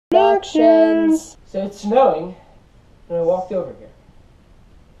Directions! So it's snowing, and I walked over here.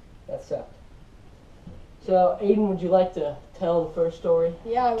 That sucked. So, Aiden, would you like to tell the first story?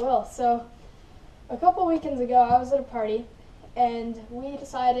 Yeah, I will. So, a couple weekends ago, I was at a party, and we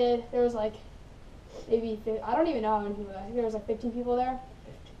decided there was like maybe I don't even know how many people. I think there was like 15 people there.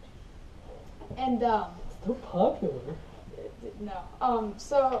 And So popular. no.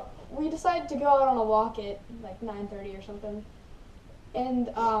 So we decided to go out on a walk at like 9:30 or something, and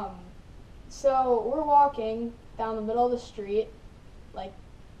so we're walking down the middle of the street, like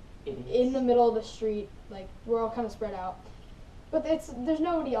in the middle of the street, like we're all kind of spread out. But there's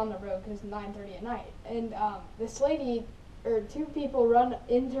nobody on the road because it's 9:30 at night, and this lady or two people run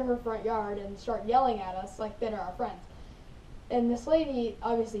into her front yard and start yelling at us like that are our friends. And this lady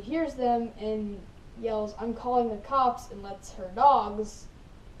obviously hears them and yells, "I'm calling the cops," and lets her dogs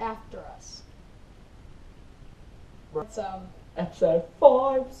after us. It's Episode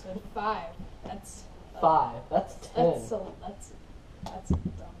 5. episode 5. That's 5. That's 10. That's a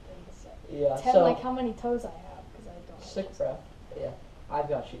dumb thing to say. Yeah. 10 so, like how many toes I have because I don't. Sick breath. Yeah. I've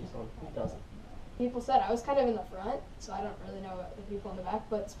got shoes on. Who doesn't? People said I was kind of in the front, so I don't really know about the people in the back,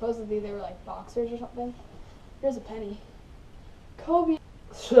 but supposedly they were like boxers or something. Here's a penny. Kobe.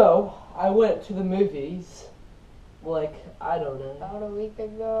 So, I went to the movies, like, I don't know. About a week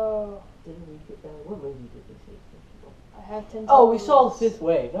ago. What movie did we see? I have 10 Oh, we toes. saw The Fifth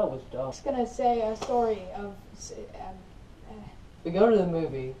Wave. That was dumb. I'm just gonna say a story of. We go to the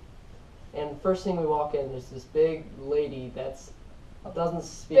movie, and first thing we walk in, there's this big lady that's doesn't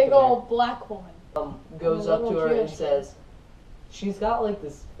speak Big American. old black woman. Goes A up to little her and Jewish says, she's got like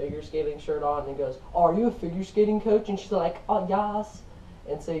this figure skating shirt on, and goes, "Are you a figure skating coach?" And she's like, "Oh, yes."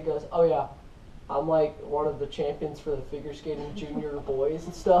 And so he goes, "Oh yeah, I'm like one of the champions for the figure skating junior boys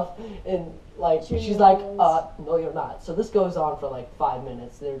and stuff." And like Junior she's like, boys. "No, you're not." So this goes on for like 5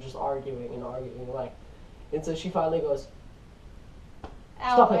 minutes. They're just arguing, like, and so she finally goes,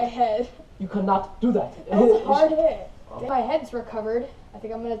 Ow, "Stop my it. head. You cannot do that." That was a hard hit. My head's recovered. I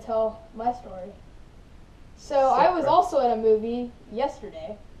think I'm going to tell my story. So I was also at a movie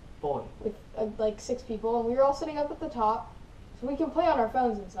yesterday Boy. with like 6 people, and we were all sitting up at the top, so we can play on our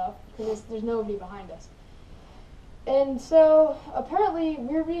phones and stuff, because there's nobody behind us. And so apparently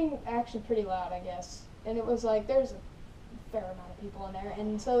we were being actually pretty loud, I guess. And it was like, there's a fair amount of people in there.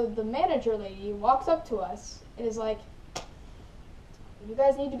 And so the manager lady walks up to us and is like, "You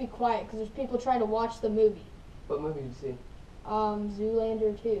guys need to be quiet because there's people trying to watch the movie. What movie did you see?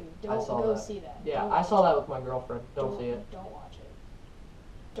 Zoolander 2. Don't saw go that. see that. Yeah, Don't I watch saw it. that with my girlfriend. Don't see it. Don't watch it.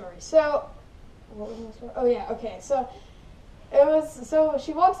 Story. So, what was my story? Oh yeah, okay. So, so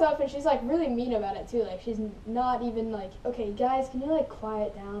she walks up and she's like really mean about it too. Like she's not even like, "Okay, guys, can you like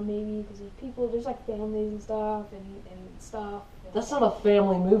quiet down maybe? Because there's like families and stuff and stuff." That's not a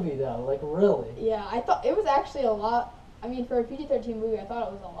family movie though. Like really. Yeah, I thought it was actually a lot. I mean, for a PG-13 movie, I thought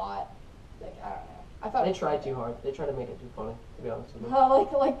it was a lot. Like I don't know. I thought They tried too hard. They tried to make it too funny, to be honest with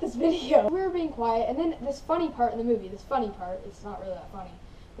you. like this video. We were being quiet, and then this funny part in the movie. This funny part, it's not really that funny.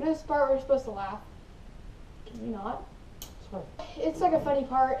 But this part where you're supposed to laugh. Can you not? It's fine. It's like a funny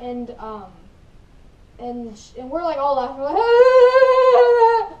part, and we're like all laughing, like,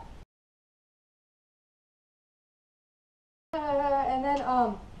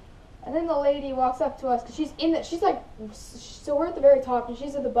 and then the lady walks up to us because she's in the. She's like, so we're at the very top, and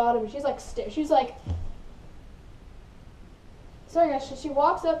she's at the bottom, and she's like, she's like. Sorry guys, she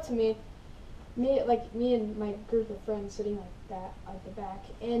walks up to me and my group of friends sitting like that at the back,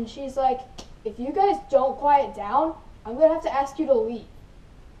 and she's like, "If you guys don't quiet down, I'm gonna have to ask you to leave."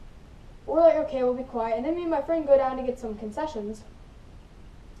 We're like, "Okay, we'll be quiet." And then me and my friend go down to get some concessions,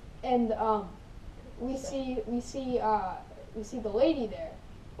 and we see the lady there.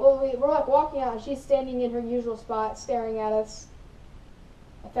 Well, we're like walking out, and she's standing in her usual spot, staring at us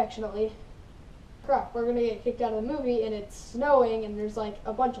affectionately. Crap, we're gonna get kicked out of the movie, and it's snowing, and there's like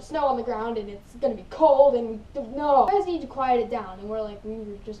a bunch of snow on the ground, and it's gonna be cold, and no, you guys need to quiet it down. And we're like, we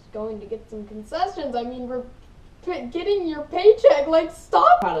were just going to get some concessions. I mean, we're getting your paycheck. Like,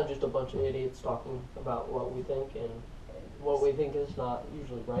 stop. Kind of just a bunch of idiots talking about what we think, and what we think is not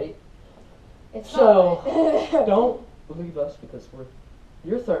usually right. It's So not. don't believe us because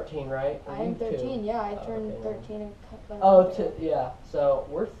you're 13, right? I am 13. Yeah, I turned okay. 13. Yeah. So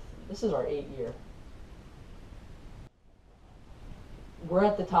this is our 8th year. We're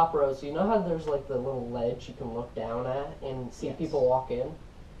at the top row, so you know how there's like the little ledge you can look down at and see people walk in?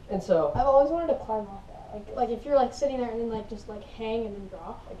 And so I've always wanted to climb off that. Like if you're like sitting there and then like just like hang and then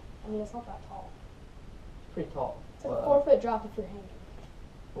drop. Like, I mean, it's not that tall. it's pretty tall. It's like a 4-foot drop if you're hanging.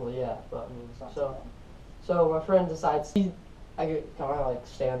 Well, yeah, but I mean, It's not so too bad. so my friend decides can I like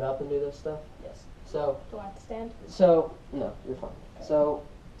stand up and do this stuff? Yes. So Do I have to stand? no, you're fine. So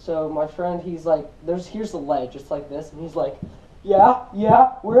my friend, he's like, here's the ledge, it's like this, and he's like, yeah,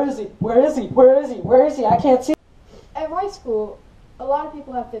 where is he? I can't see. At my school, a lot of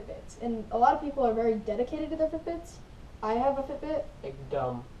people have Fitbits, and a lot of people are very dedicated to their Fitbits. I have a Fitbit. Like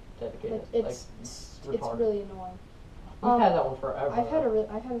dumb, dedicated. It's retarded. really annoying. We've had that one forever. I've had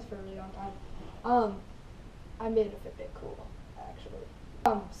this for a really long time. I made a Fitbit cool, actually.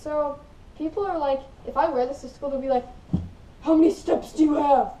 So people are like, if I wear this to school, they'll be like, how many steps do you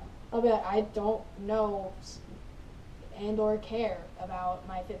have? I'll be like, I don't know and or care about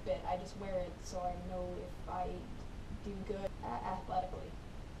my Fitbit. I just wear it so I know if I do good athletically.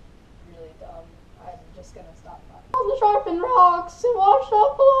 Really dumb. I'm just gonna stop talking. On the sharpened rocks and washed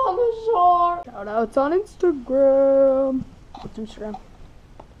up along the shore. Shout outs on Instagram. What's Instagram?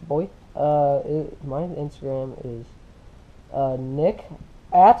 Boy, my Instagram is Nick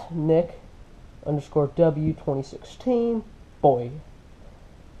 @Nick_W2016. Boy.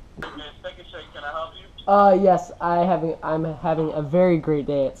 Steak and Shake, can I help you? Yes, I'm having a very great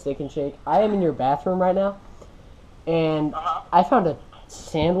day at Steak and Shake. I am in your bathroom right now, and I found a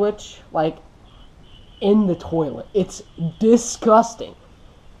sandwich like in the toilet. It's disgusting.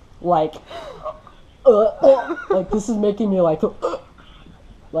 Like this is making me like boy.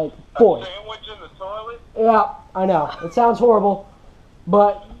 A sandwich in the toilet? Yeah, I know. It sounds horrible,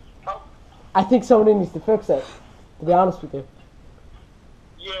 but I think somebody needs to fix it. To be honest with you.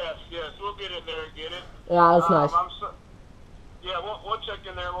 Yes, we'll get in there and get it. Yeah, that's nice. We'll check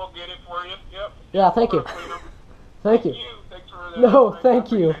in there. We'll get it for you. Yep. Yeah, thank you. Thank you. Thanks for No,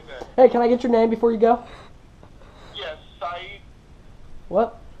 thank you. Hey, can I get your name before you go? Yes, Saeed.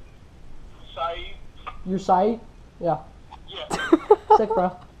 What? Saeed. You're Saeed? Yeah. Yeah. Sick,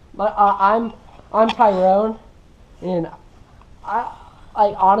 bro. I'm Tyrone, and I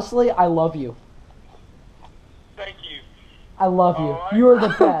honestly, I love you. Thank you. I love you. Alright. You are the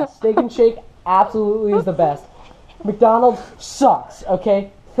best. Steak and Shake absolutely is the best. McDonald's sucks,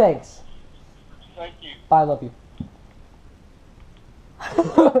 okay? Thanks. Thank you. Bye, I love you.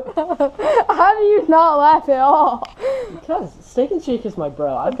 How do you not laugh at all? Because Steak and Shake is my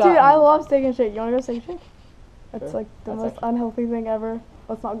bro. Dude, I love Steak and Shake. You wanna go Steak and Shake? That's Sure. like the That's most actually- unhealthy thing ever.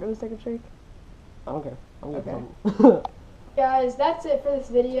 Let's not go to Steak and Shake. I don't care. I'm Okay. good. Guys, that's it for this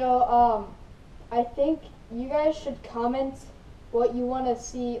video. I think you guys should comment what you want to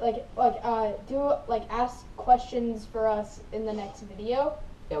see, ask questions for us in the next video.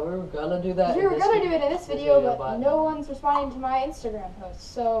 Yeah, we were gonna do that. We were gonna do it in this video, video, but no one's responding to my Instagram posts.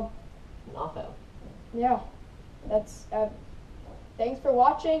 So Not that. yeah, that's thanks for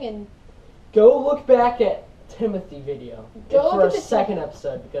watching, and Go look back at Timothy video Go for look a at the second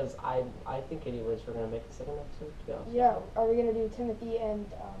episode, because I think anyways we're gonna make a second episode. To be honest. yeah, are we gonna do Timothy and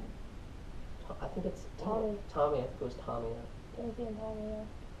I think it's Tommy. Tommy. I think it was Tommy. Timothy and Tommy? Yeah.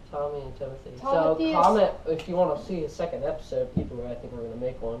 Tommy and Timothy. Timothy So is- comment if you want to see a second episode. Either way, I think we're gonna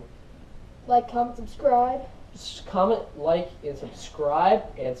make one. Like, comment, subscribe. Just comment, like, and subscribe.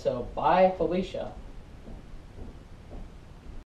 And so, bye, Felicia.